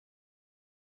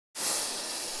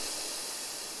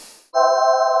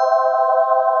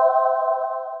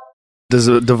There's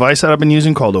a device that I've been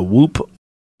using called a Whoop.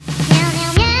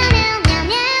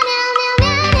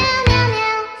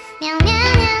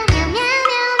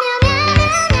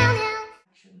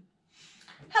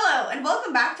 Hello and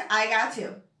welcome back to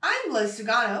IGOW2. I'm Liz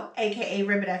Sugano, aka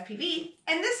Ribbit FPV,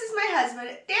 and this is my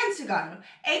husband, Dan Sugano,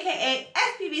 aka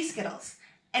FPV Skittles.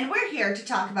 And we're here to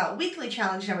talk about weekly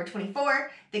challenge number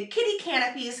 24, the Kitty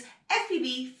Kanopies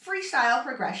FPV Freestyle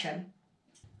progression.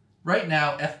 Right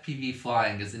now, FPV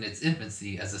flying is in its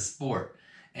infancy as a sport,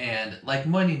 and like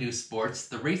many new sports,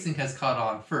 the racing has caught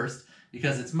on first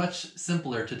because it's much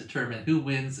simpler to determine who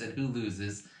wins and who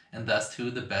loses, and thus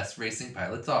who the best racing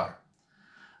pilots are.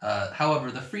 However,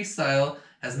 the freestyle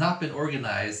has not been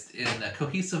organized in a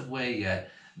cohesive way yet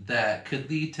that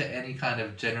could lead to any kind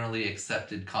of generally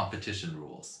accepted competition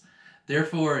rules.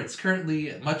 Therefore, it's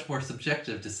currently much more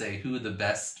subjective to say who the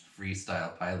best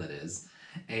freestyle pilot is,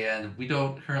 and we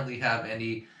don't currently have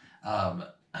any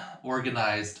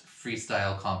organized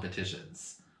freestyle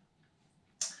competitions.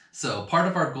 So part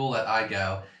of our goal at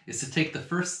IGOW is to take the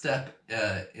first step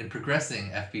in progressing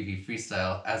FPV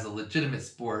freestyle as a legitimate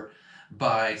sport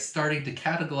by starting to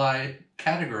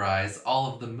categorize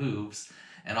all of the moves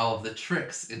and all of the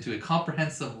tricks into a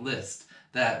comprehensive list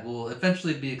that will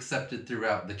eventually be accepted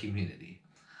throughout the community.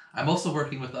 I'm also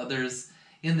working with others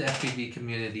in the FPV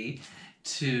community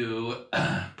to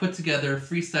put together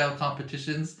freestyle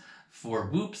competitions for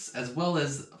whoops as well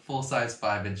as full-size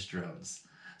 5-inch drones.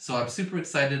 So I'm super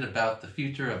excited about the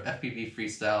future of FPV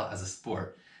freestyle as a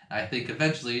sport. I think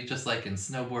eventually, just like in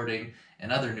snowboarding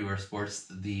and other newer sports,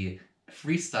 the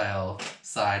freestyle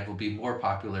side will be more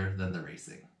popular than the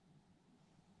racing.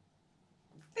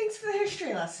 Thanks for the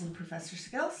history lesson, Professor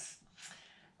Skills.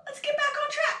 Let's get back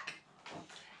on track.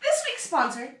 This week's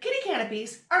sponsor, Kitty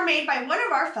Kanopies, are made by one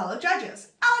of our fellow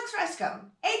judges, Alex Rescombe,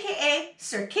 aka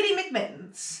Sir Kitty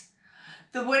McMittens.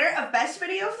 The winner of Best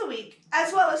Video of the Week,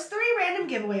 as well as 3 random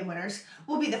giveaway winners,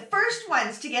 will be the first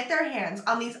ones to get their hands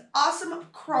on these awesome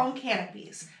chrome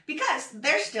canopies because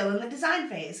they're still in the design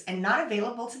phase and not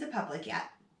available to the public yet.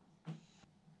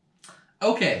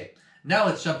 Okay, now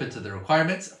let's jump into the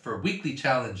requirements for weekly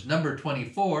challenge number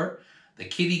 24, the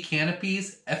Kitty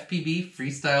Kanopies FPV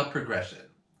Freestyle progression.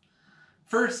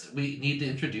 First, we need to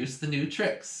introduce the new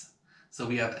tricks. So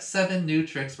we have 7 new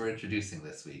tricks we're introducing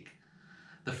this week.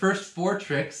 The first 4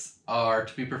 tricks are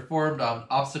to be performed on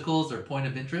obstacles or point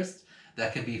of interest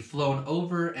that can be flown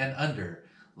over and under,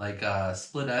 like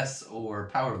split S or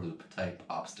Powerloop type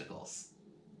obstacles.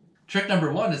 Trick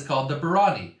number 1 is called the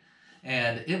Barani,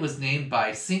 and it was named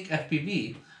by Sync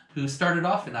FPV, who started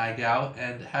off in IGOW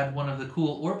and had one of the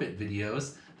cool orbit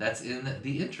videos that's in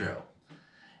the intro.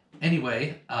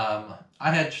 Anyway, I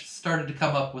had started to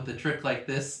come up with a trick like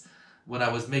this when I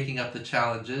was making up the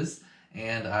challenges,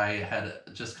 and I had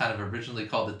just kind of originally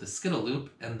called it the Skittles,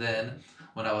 and then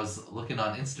when I was looking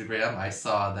on Instagram, I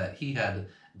saw that he had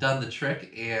done the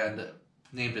trick and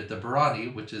named it the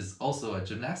Barani, which is also a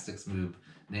gymnastics move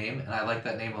name, and I like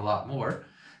that name a lot more.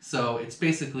 So it's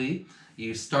basically,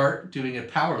 you start doing a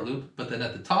power loop, but then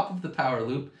at the top of the power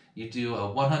loop, you do a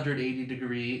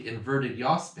 180-degree inverted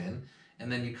yaw spin,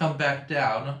 and then you come back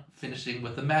down, finishing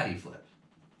with a Mattyflip.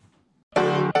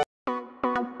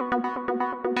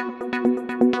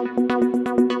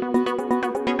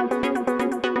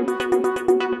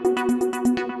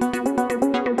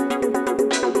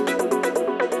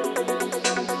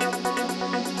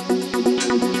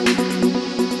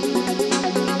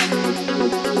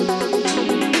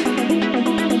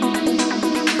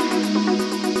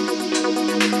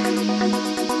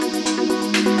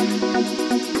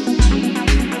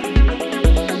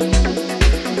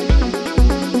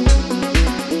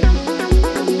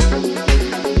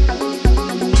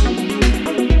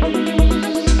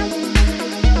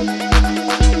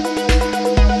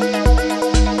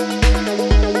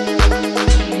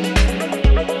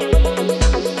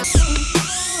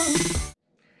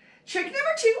 Trick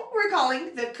number 2 we're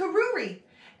calling the Kururi,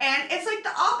 and it's like the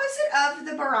opposite of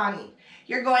the Barani.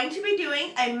 You're going to be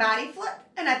doing a Mattyflip,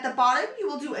 and at the bottom you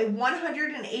will do a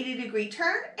 180-degree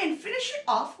turn and finish it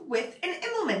off with an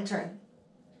Immelmann turn.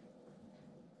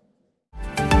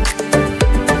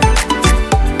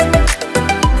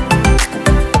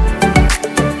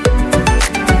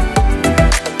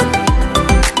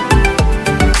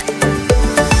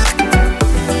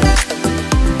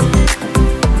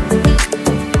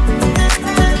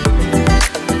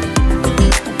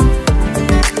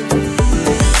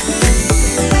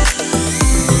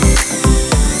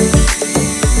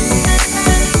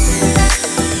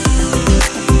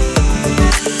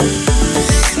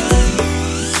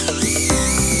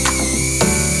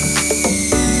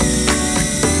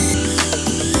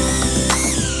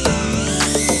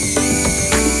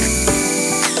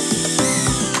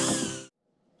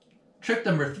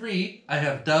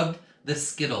 have dubbed the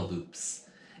Skittle loops.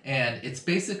 And it's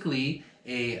basically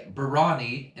a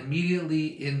Barani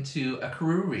immediately into a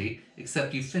Kururi,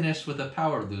 except you finish with a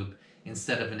Powerloop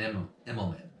instead of an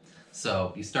Immelmann.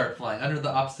 So you start flying under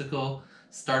the obstacle,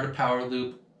 start a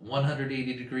Powerloop,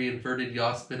 180-degree inverted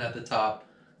yaw spin at the top,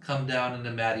 come down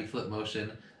into Mattyflip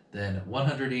motion, then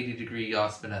 180-degree yaw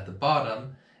spin at the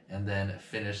bottom, and then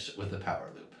finish with a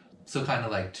Powerloop. So kind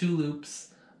of like 2 loops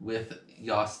with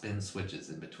yaw spin switches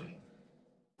in between.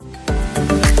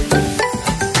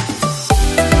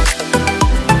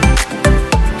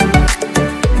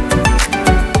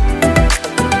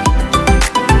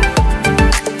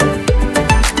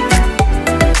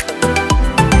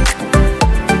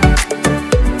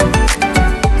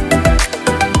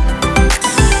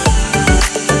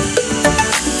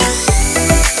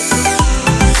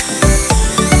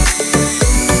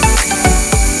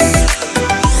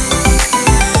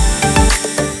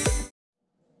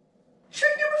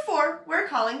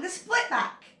 The split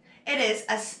back. It is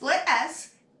a split S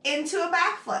into a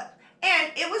backflip,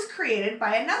 and it was created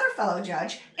by another fellow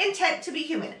judge, Intent to be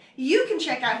Human. You can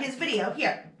check out his video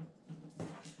here.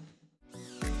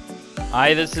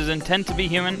 Hi, this is Intent to be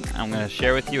Human. I'm going to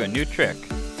share with you a new trick.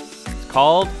 It's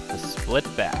called the split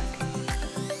back.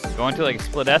 Go into like a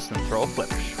split S and throw a flip,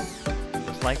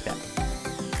 just like that.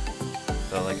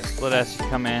 So like a split S, you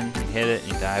come in, you hit it,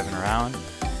 you diving around.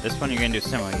 This one you're going to do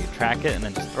similar. You track it and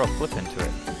then just throw a flip into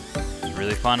it. It's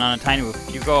really fun on a tiny move.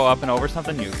 If you go up and over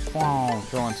something, you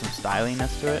throw in some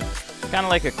styliness to it. It's kind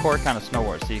of like a cork on a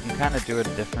snowboard, so you can kind of do it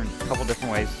a couple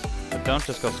different ways. But don't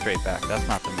just go straight back. That's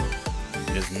not the move.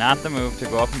 It is not the move to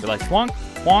go up and be like, wonk,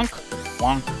 wonk,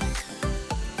 wonk.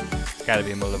 It's got to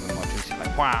be a little bit more juicy,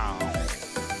 like, wow.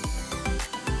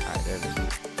 Alright, there it is.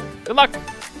 Good luck!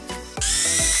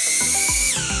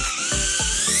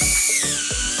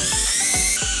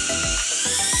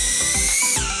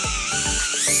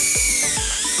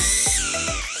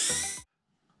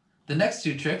 The next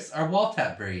 2 tricks are wall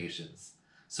tap variations.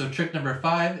 So trick number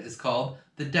 5 is called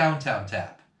the downtown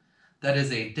tap. That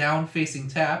is a down-facing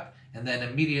tap, and then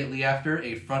immediately after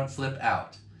a front flip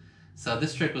out. So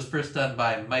this trick was first done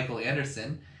by Michael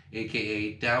Anderson,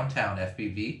 aka Downtown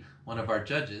FPV, one of our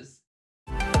judges.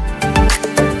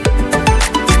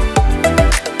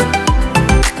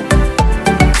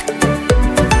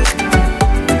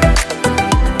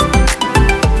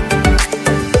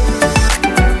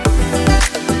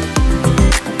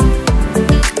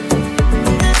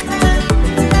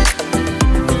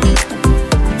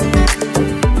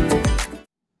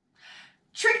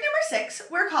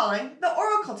 The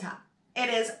oracle tap. It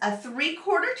is a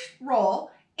 3/4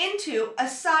 roll into a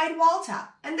side wall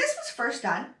tap, and this was first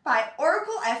done by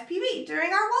Oracle FPV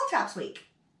during our wall taps week.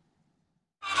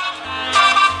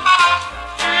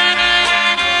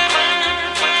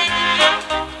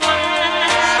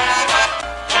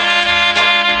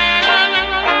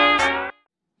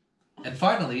 And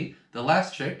finally, the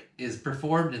last trick is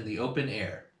performed in the open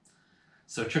air.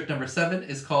 So trick number 7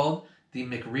 is called the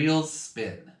McReel's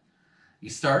spin. You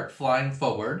start flying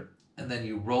forward, and then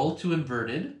you roll to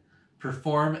inverted,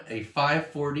 perform a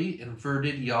 540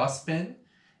 inverted yaw spin,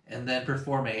 and then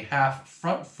perform a half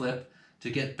front flip to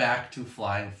get back to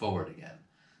flying forward again.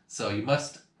 So you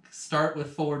must start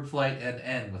with forward flight and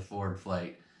end with forward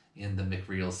flight in the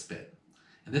McReel's spin.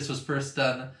 And this was first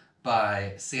done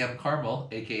by Sam Carmel,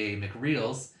 aka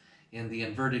McReel's, in the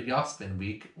inverted yaw spin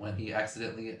week when he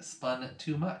accidentally spun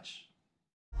too much.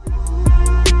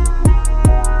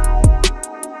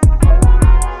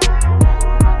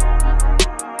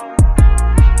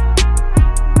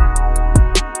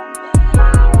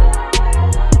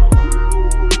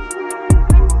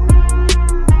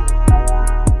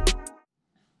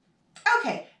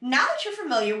 Now that you're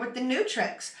familiar with the new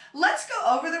tricks, let's go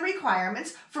over the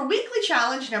requirements for weekly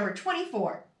challenge number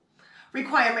 24.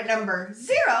 Requirement number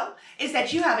 0 is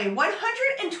that you have a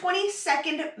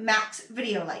 120-second max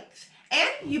video length, and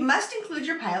you must include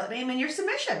your pilot name in your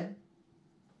submission.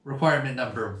 Requirement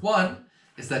number 1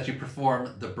 is that you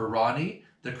perform the Barani,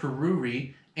 the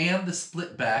Kururi, and the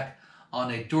split back on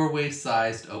a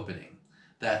doorway-sized opening.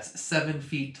 That's 7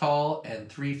 feet tall and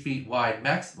 3 feet wide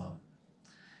maximum.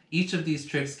 Each of these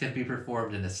tricks can be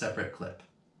performed in a separate clip.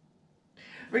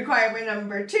 Requirement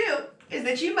number 2 is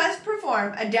that you must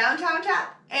perform a downtown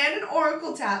tap and an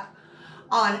oracle tap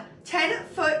on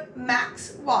 10-foot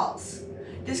max walls.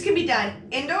 This can be done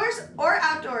indoors or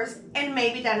outdoors and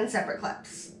may be done in separate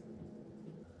clips.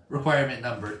 Requirement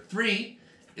number 3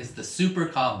 is the super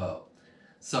combo.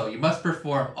 So you must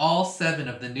perform all 7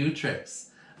 of the new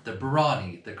tricks: the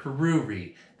Barani, the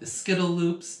Kururi, the Skittle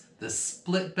loops, the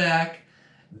split back,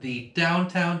 the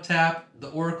downtown tap, the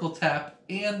Oracle tap,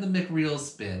 and the McReel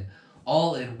spin,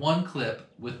 all in one clip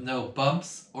with no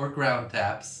bumps or ground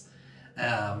taps.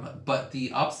 But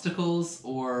the obstacles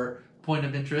or point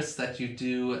of interest that you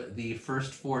do the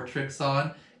first 4 tricks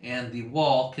on and the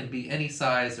wall can be any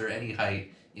size or any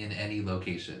height in any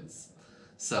locations.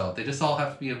 So they just all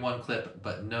have to be in one clip,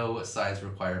 but no size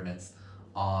requirements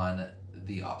on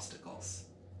the obstacles.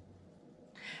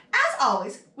 As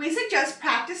always, we suggest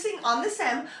practicing on the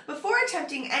sim before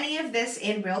attempting any of this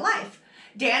in real life.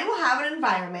 Dan will have an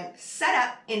environment set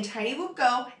up in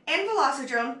TinyWhoopGo and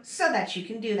Velocidrome so that you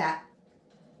can do that.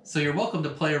 So you're welcome to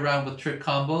play around with trick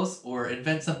combos or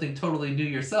invent something totally new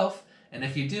yourself. And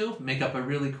if you do, make up a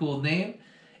really cool name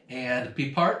and be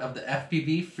part of the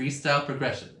FPV Freestyle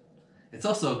progression. It's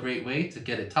also a great way to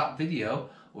get a top video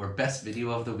or best video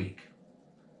of the week.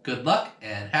 Good luck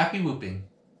and happy whooping!